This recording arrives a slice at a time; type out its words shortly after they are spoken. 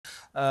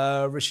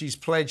Rishi's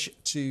pledge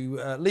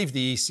to leave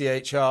the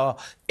ECHR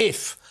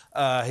if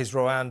his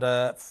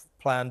Rwanda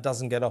plan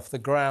doesn't get off the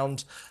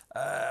ground.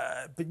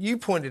 But you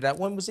pointed out,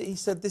 when was it he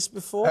said this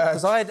before?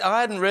 Because I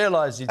hadn't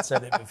realised you'd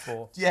said it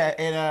before. Yeah,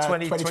 in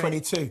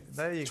 2022.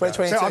 There you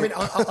 2022. go. So,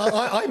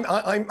 I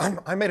mean,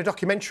 I made a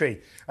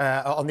documentary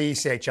on the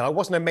ECHR. It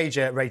wasn't a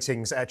major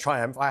ratings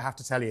triumph, I have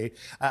to tell you.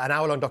 An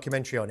hour-long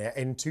documentary on it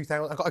in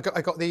 2000.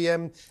 I got the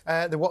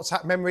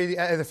WhatsApp memory,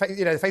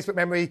 the Facebook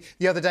memory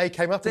the other day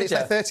came up, and it's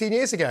like 13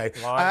 years ago.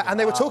 And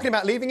they were talking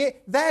about leaving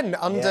it then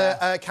under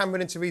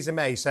Cameron and Theresa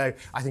May. So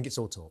I think it's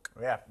all talk.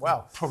 Yeah,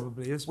 well,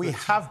 probably is. We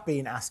have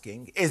been asking,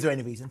 is there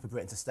any reason for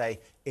Britain to stay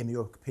in the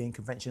European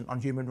Convention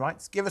on Human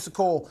Rights? Give us a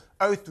call,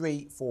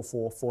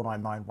 0344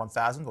 499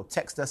 1000, or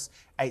text us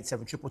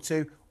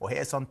 87222, or hit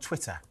us on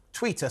Twitter.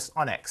 Tweet us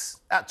on X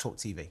at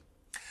TalkTV.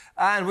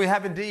 And we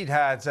have indeed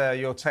had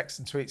your texts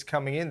and tweets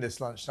coming in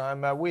this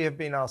lunchtime. We have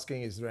been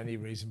asking, is there any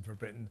reason for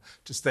Britain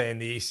to stay in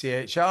the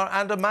ECHR?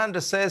 And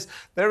Amanda says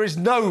there is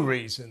no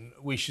reason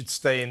we should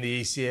stay in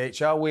the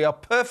ECHR. We are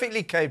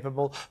perfectly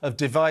capable of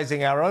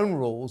devising our own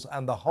rules,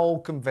 and the whole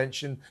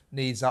convention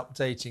needs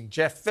updating.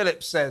 Jeff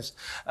Phillips says,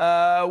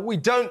 we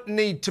don't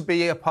need to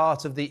be a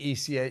part of the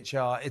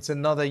ECHR. It's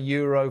another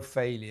Euro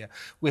failure.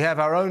 We have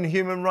our own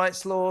human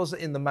rights laws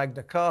in the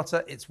Magna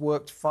Carta. It's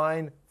worked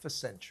fine for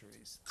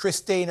centuries.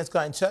 Christine has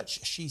got in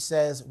touch. She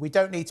says, we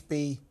don't need to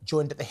be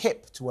joined at the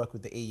hip to work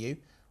with the EU.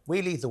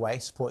 We lead the way,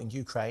 supporting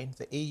Ukraine.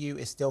 The EU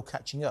is still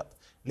catching up.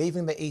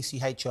 Leaving the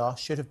ECHR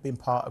should have been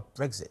part of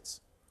Brexit.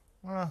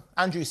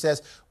 Andrew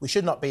says, we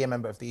should not be a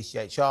member of the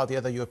ECHR. The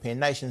other European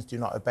nations do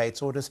not obey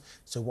its orders,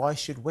 so why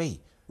should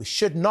we? We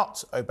should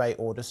not obey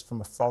orders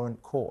from a foreign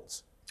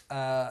court.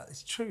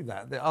 It's true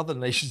that the other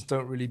nations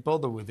don't really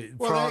bother with it.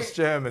 France,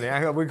 Germany.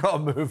 Hang on, we've got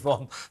to move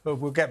on. But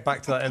we'll get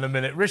back to that in a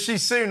minute. Rishi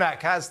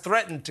Sunak has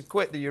threatened to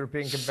quit the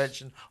European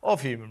Convention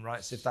of Human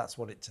Rights if that's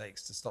what it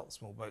takes to stop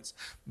small boats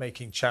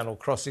making channel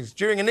crossings.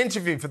 During an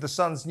interview for The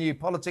Sun's new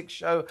politics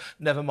show,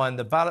 Never Mind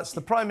the Ballots,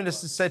 the Prime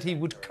Minister said he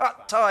would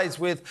cut ties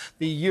with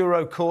the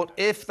Euro Court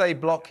if they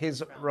block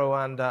his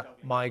Rwanda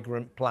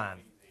migrant plan.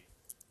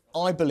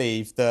 I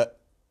believe that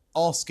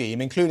our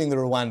scheme, including the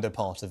Rwanda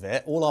part of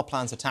it, all our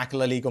plans to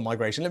tackle illegal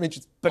migration. Let me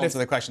just answer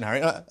the question,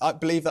 Harry. I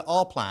believe that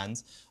our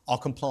plans are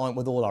compliant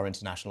with all our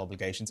international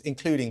obligations,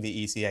 including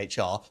the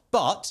ECHR.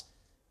 But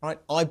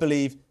I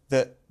believe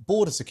that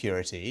border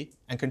security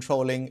and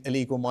controlling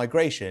illegal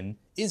migration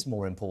is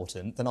more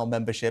important than our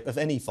membership of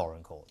any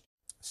foreign court.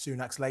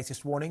 Sunak's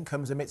latest warning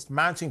comes amidst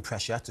mounting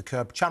pressure to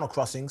curb channel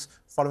crossings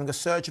following a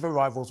surge of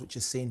arrivals which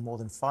has seen more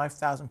than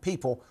 5,000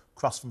 people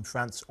cross from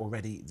France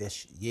already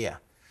this year.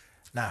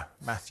 Now,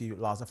 Matthew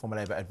Laza, former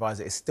Labour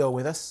advisor, is still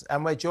with us,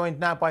 and we're joined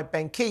now by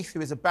Ben Keith,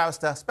 who is a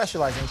barrister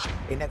specialising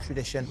in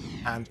extradition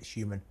and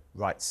human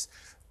rights.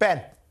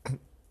 Ben,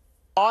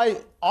 I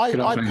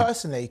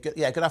personally,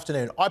 good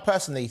afternoon. I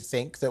personally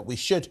think that we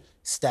should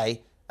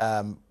stay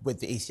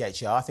with the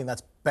ECHR. I think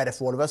that's better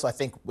for all of us. I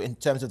think in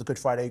terms of the Good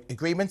Friday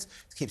Agreement,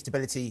 to keep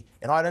stability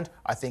in Ireland,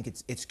 I think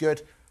it's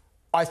good.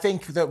 I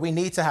think that we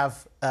need to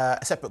have a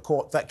separate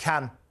court that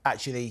can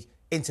actually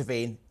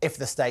intervene if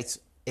the state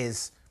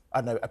is, I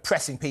don't know,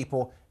 oppressing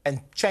people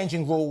and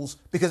changing rules,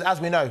 because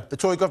as we know, the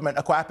Tory government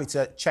are quite happy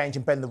to change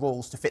and bend the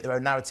rules to fit their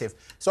own narrative.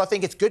 So I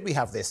think it's good we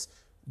have this.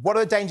 What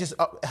are the dangers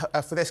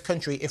for this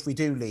country if we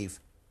do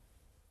leave?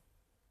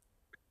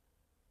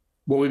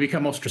 Well, we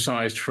become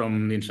ostracised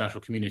from the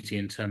international community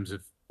in terms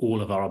of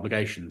all of our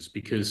obligations,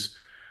 because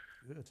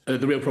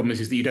the real problem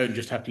is that you don't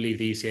just have to leave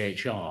the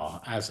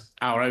ECHR. As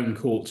our own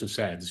courts have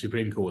said, the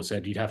Supreme Court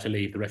said, you'd have to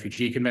leave the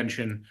Refugee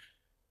Convention,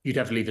 you'd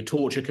have to leave the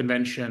Torture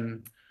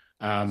Convention.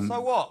 So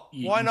what?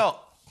 Why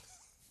not?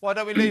 Why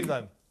don't we leave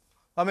them?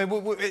 I mean,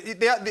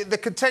 the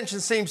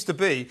contention seems to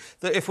be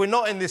that if we're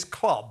not in this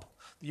club,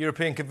 the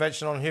European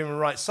Convention on Human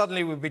Rights,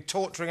 suddenly we'd be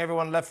torturing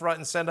everyone left, right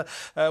and centre.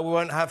 We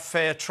won't have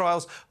fair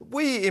trials.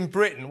 We in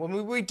Britain,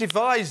 when we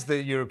devised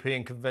the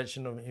European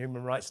Convention on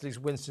Human Rights, at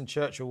least Winston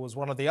Churchill was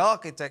one of the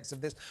architects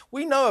of this,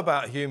 we know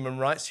about human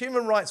rights.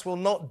 Human rights will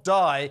not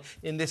die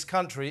in this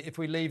country if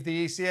we leave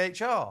the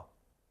ECHR.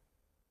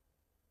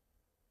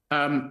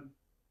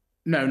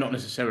 No, not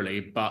necessarily,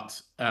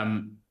 but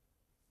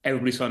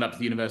everybody signed up to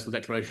the Universal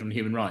Declaration on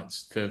Human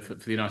Rights for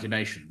the United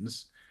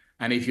Nations,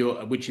 and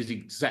which is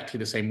exactly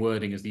the same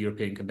wording as the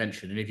European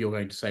Convention. And if you're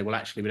going to say, well,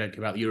 actually, we don't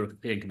care about the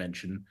European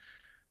Convention,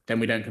 then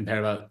we don't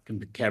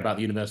care about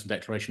the Universal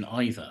Declaration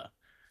either.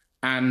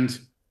 And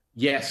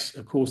yes,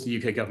 of course, the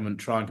UK government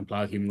try and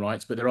comply with human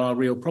rights, but there are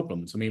real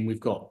problems. I mean,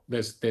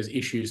 there's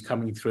issues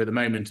coming through at the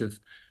moment of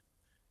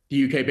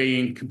the UK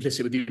being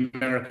complicit with the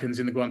Americans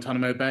in the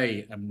Guantanamo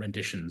Bay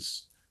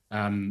renditions.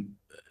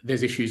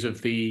 There's issues of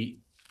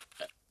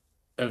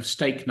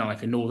steak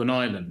knife in Northern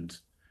Ireland,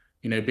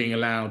 being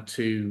allowed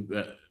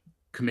to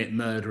commit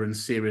murder and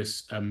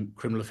serious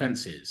criminal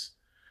offences.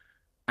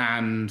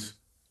 And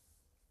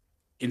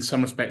in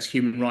some respects,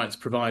 human rights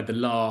provide the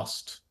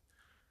last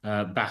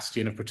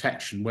bastion of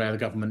protection where the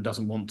government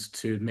doesn't want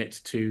to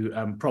admit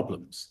to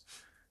problems.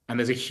 And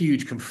there's a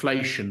huge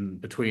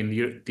conflation between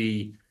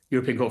the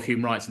European Court of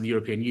Human Rights and the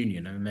European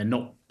Union, and they're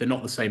not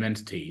the same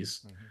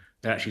entities.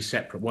 They're actually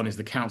separate. One is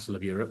the Council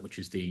of Europe, which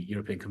is the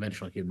European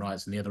Convention on Human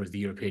Rights, and the other is the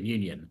European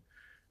Union.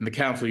 And the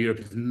Council of Europe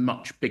is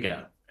much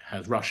bigger. It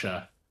has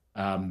Russia,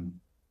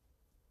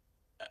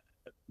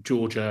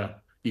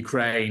 Georgia,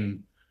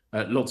 Ukraine,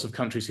 lots of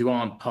countries who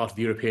aren't part of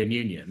the European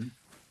Union.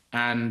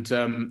 And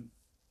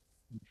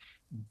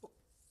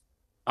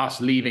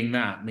us leaving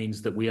that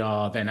means that we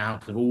are then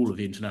out of all of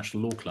the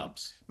international law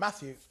clubs.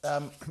 Matthew,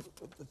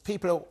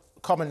 people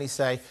commonly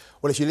say,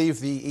 well, if you leave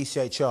the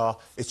ECHR,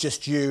 it's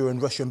just you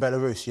and Russia and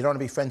Belarus. You don't want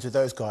to be friends with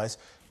those guys.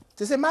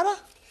 Does it matter?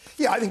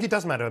 Yeah, I think it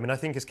does matter. I mean, I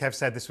think, as Kev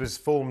said, this was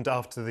formed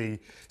after the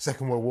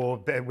Second World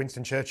War.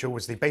 Winston Churchill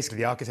was basically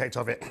the architect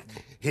of it.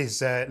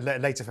 His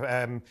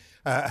later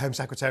Home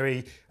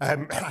Secretary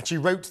actually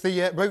wrote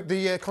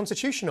the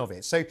constitution of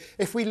it. So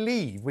if we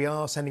leave, we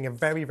are sending a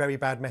very, very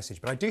bad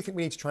message. But I do think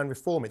we need to try and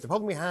reform it. The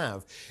problem we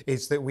have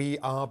is that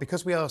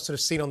because we are sort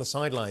of seen on the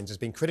sidelines as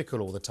being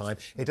critical all the time,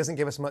 it doesn't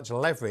give us much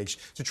leverage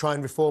to try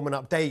and reform and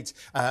update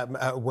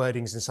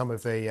wordings in some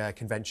of the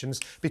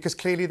conventions, because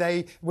clearly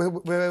they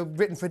were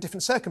written for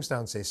different circumstances.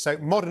 So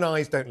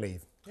modernise, don't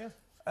leave. Yeah.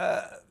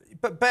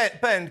 But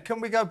Ben, can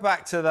we go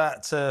back to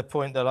that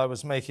point that I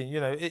was making? You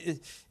know,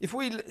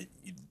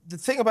 the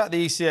thing about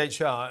the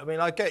ECHR, I mean,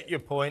 I get your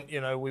point.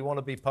 You know, we want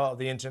to be part of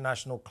the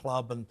international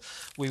club and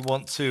we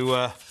want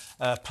to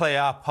play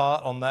our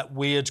part on that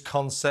weird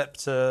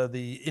concept,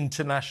 the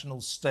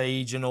international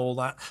stage and all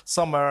that.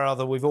 Somewhere or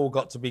other, we've all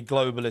got to be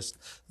globalist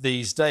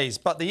these days.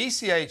 But the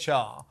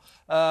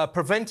ECHR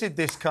prevented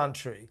this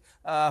country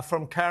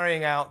from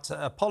carrying out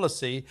a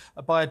policy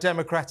by a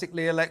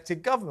democratically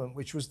elected government,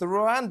 which was the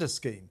Rwanda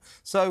scheme.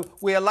 So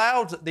we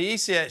allowed the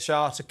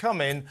ECHR to come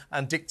in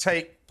and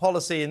dictate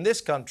policy in this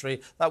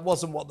country. That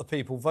wasn't what the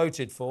people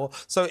voted for.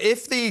 So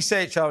if the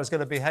ECHR is going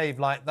to behave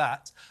like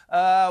that,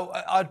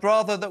 I'd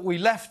rather that we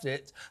left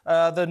it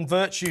than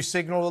virtue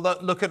signal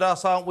that, look at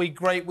us, aren't we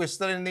great, we're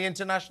still in the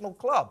international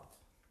club.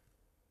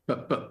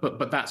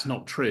 But that's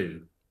not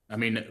true. I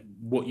mean,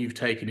 what you've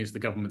taken is the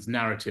government's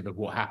narrative of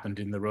what happened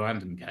in the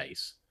Rwandan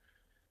case.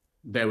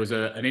 There was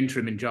an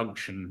interim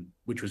injunction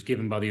which was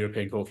given by the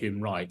European Court of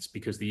Human Rights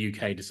because the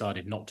UK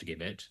decided not to give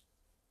it.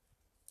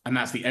 And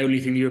that's the only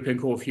thing the European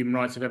Court of Human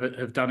Rights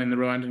have done in the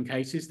Rwandan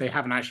cases. They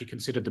haven't actually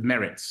considered the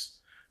merits,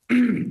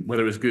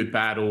 whether it was good,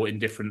 bad, or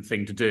indifferent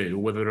thing to do, or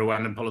whether the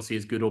Rwandan policy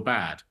is good or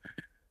bad.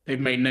 They've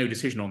made no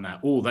decision on that.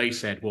 All they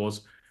said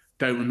was,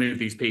 don't remove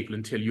these people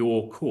until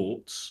your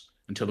courts,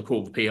 until the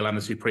Court of Appeal and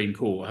the Supreme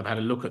Court have had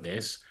a look at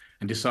this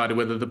and decided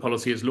whether the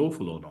policy is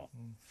lawful or not.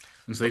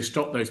 And so they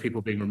stopped those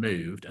people being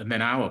removed. And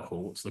then our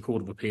courts, the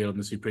Court of Appeal and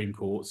the Supreme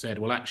Court, said,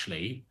 well,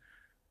 actually,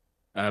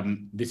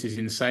 this is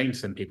insane to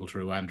send people to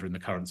Rwanda in the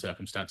current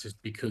circumstances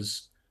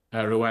because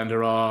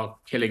Rwanda are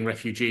killing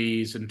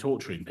refugees and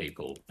torturing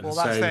people. And well,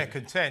 that's their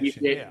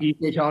contention. The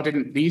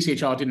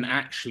ECHR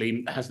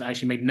hasn't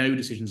actually made no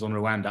decisions on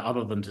Rwanda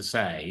other than to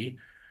say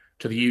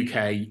to the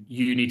UK,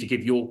 you need to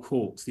give your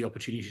courts the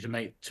opportunity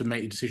to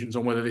make decisions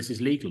on whether this is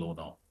legal or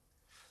not.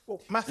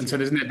 Well, Matthew, and so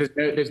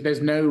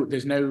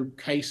there's no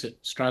case at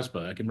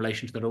Strasbourg in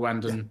relation to the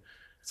Rwandan.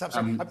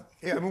 I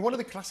mean, one of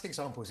the classic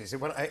examples is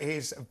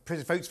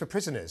votes for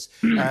prisoners,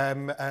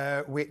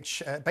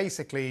 which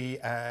basically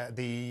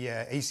the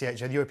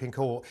ECHR, the European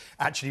Court,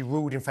 actually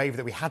ruled in favour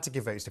that we had to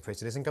give votes to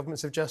prisoners, and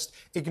governments have just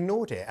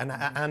ignored it.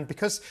 And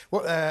because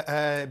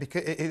the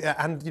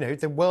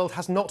world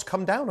has not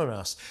come down on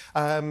us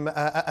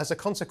as a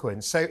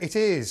consequence. So it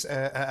is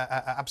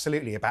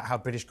absolutely about how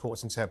British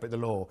courts interpret the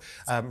law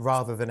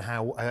rather than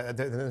how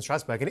than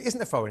Strasbourg. And it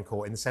isn't a foreign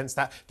court in the sense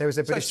that there is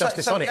a British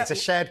justice on it. It's a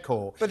shared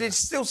court. But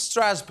it's still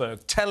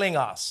Strasbourg telling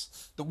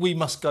us that we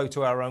must go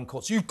to our own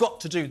courts. You've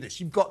got to do this.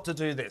 You've got to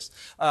do this.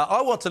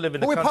 I want to live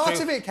in a country. We're part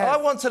of it, Kev. I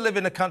want to live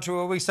in a country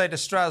where we say to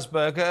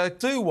Strasbourg,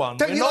 do one.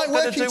 Don't you like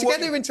working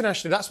together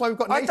internationally? That's why we've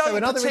got NATO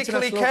and other international organisations. I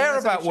don't particularly care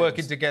about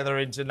working together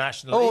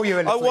internationally. Oh,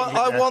 you're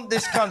I want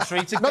this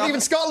country to not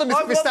even Scotland.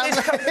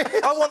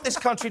 I want this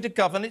country to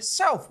govern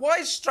itself. Why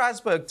is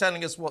Strasbourg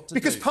telling us what to do?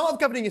 Because part of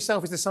governing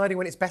yourself is deciding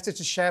when it's better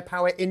to share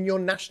power in your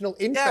national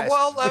interest. Yeah,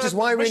 well, which is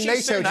why we're in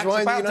NATO. Which is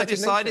why about in the United to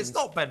decide Nations. It's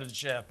not better to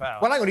share power.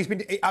 Well, hang on. He's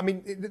been. I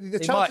mean, the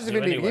chances of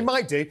him leaving. He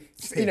might do.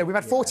 You know, we've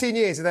had 14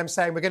 years of them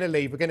saying we're going to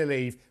leave. We're going to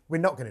leave. We're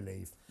not going to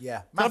leave.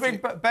 Yeah. Can I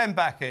bring Ben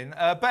back in?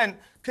 Ben,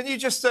 can you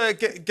just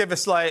give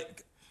us,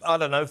 like, I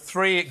don't know,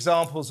 3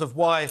 examples of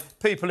why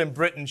people in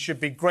Britain should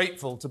be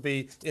grateful to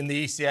be in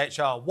the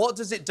ECHR? What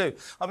does it do?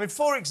 I mean,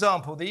 for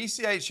example, the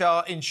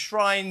ECHR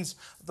enshrines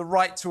the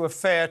right to a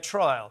fair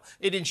trial.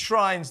 It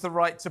enshrines the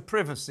right to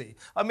privacy.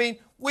 I mean,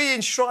 we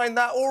enshrine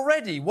that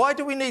already. Why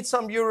do we need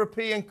some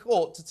European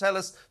court to tell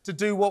us to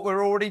do what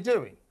we're already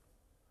doing?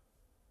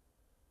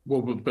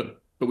 Well, but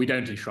we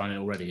don't enshrine it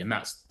already, and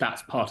that's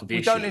part of the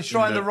issue. We don't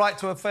enshrine the right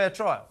to a fair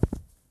trial.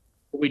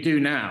 We do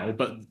now,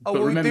 but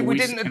remember, we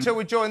didn't until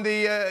we joined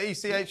the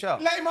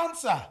ECHR. Let him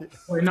answer.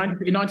 Well, in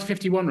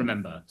 1951,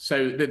 remember.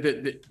 So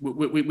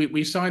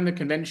we signed the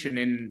convention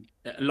in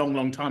a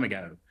long time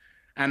ago,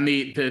 and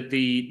the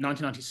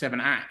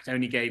 1997 Act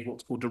only gave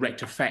what's called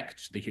direct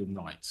effect to the human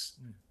rights.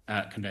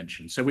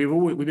 Convention. So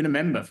we've been a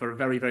member for a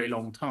very, very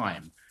long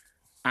time.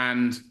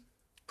 And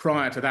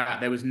prior to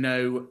that, there was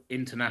no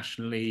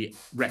internationally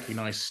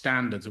recognised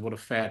standards of what a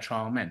fair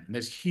trial meant. And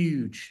there's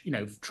huge,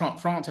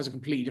 France has a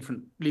completely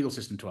different legal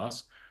system to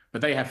us,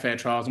 but they have fair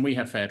trials and we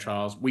have fair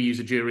trials. We use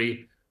a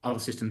jury, other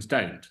systems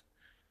don't.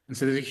 And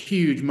so there's a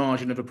huge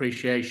margin of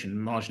appreciation,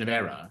 margin of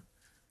error.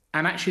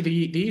 And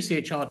actually, the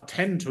ECHR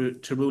tend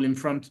to rule in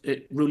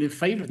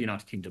favour of the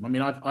United Kingdom. I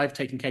mean, I've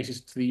taken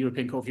cases to the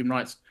European Court of Human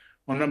Rights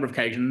on a number of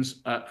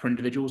occasions for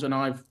individuals, and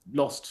I've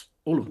lost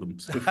all of them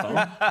so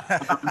far.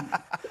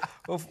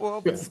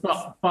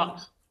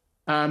 But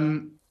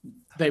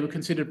they were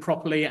considered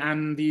properly,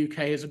 and the UK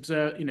has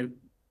observed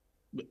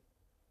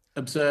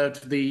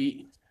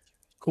the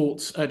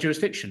court's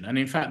jurisdiction. And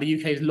in fact, the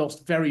UK has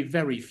lost very,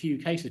 very few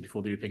cases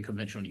before the European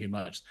Convention on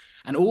Human Rights.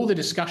 And all the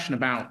discussion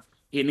about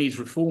it needs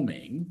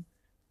reforming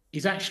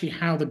is actually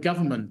how the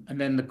government and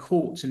then the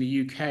courts in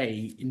the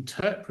UK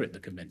interpret the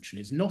convention.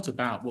 It's not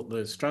about what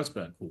the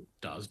Strasbourg court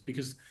does,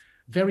 because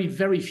very,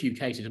 very few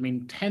cases, I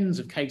mean, tens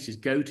of cases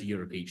go to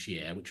Europe each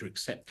year, which are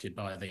accepted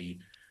by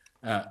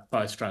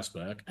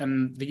Strasbourg,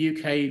 and the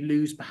UK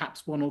lose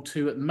perhaps one or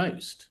two at the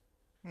most.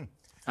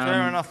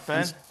 Fair enough,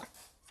 Ben.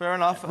 Fair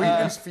enough. We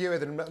lose fewer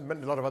than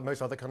a lot of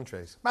most other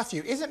countries.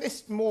 Matthew, isn't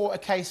this more a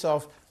case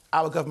of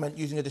our government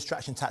using a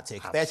distraction tactic?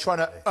 Absolutely. They're trying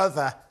to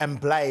other and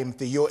blame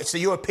it's the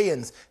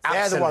Europeans.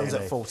 They're the ones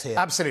at fault here.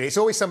 Absolutely. It's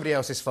always somebody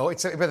else's fault.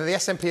 It's whether the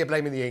SNP are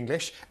blaming the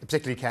English,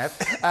 particularly Kev,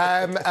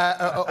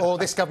 or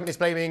this government is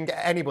blaming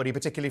anybody,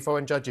 particularly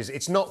foreign judges.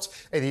 It's not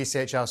the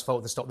ECHR's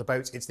fault to stop the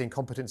boats. It's the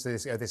incompetence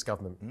of this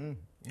government.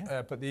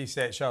 But the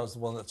ECHR was the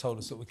one that told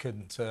us that we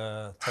couldn't take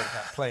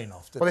that plane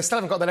off. Well, they still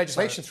haven't got the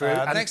legislation through.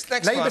 And next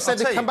Labour time, said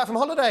they'd come back from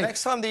holiday.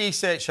 Next time the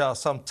ECHR,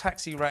 some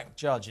taxi rank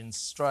judge in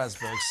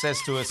Strasbourg,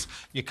 says to us,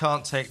 you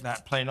can't take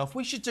that plane off,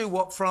 we should do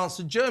what France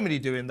and Germany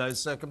do in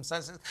those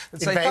circumstances and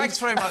say, thanks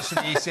very much to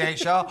the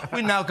ECHR,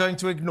 we're now going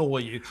to ignore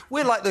you.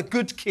 We're like the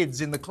good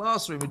kids in the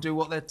classroom who do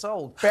what they're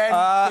told.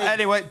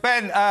 Anyway,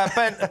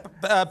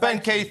 Ben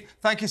Keith,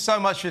 thank you so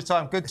much for your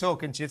time. Good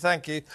talking to you. Thank you.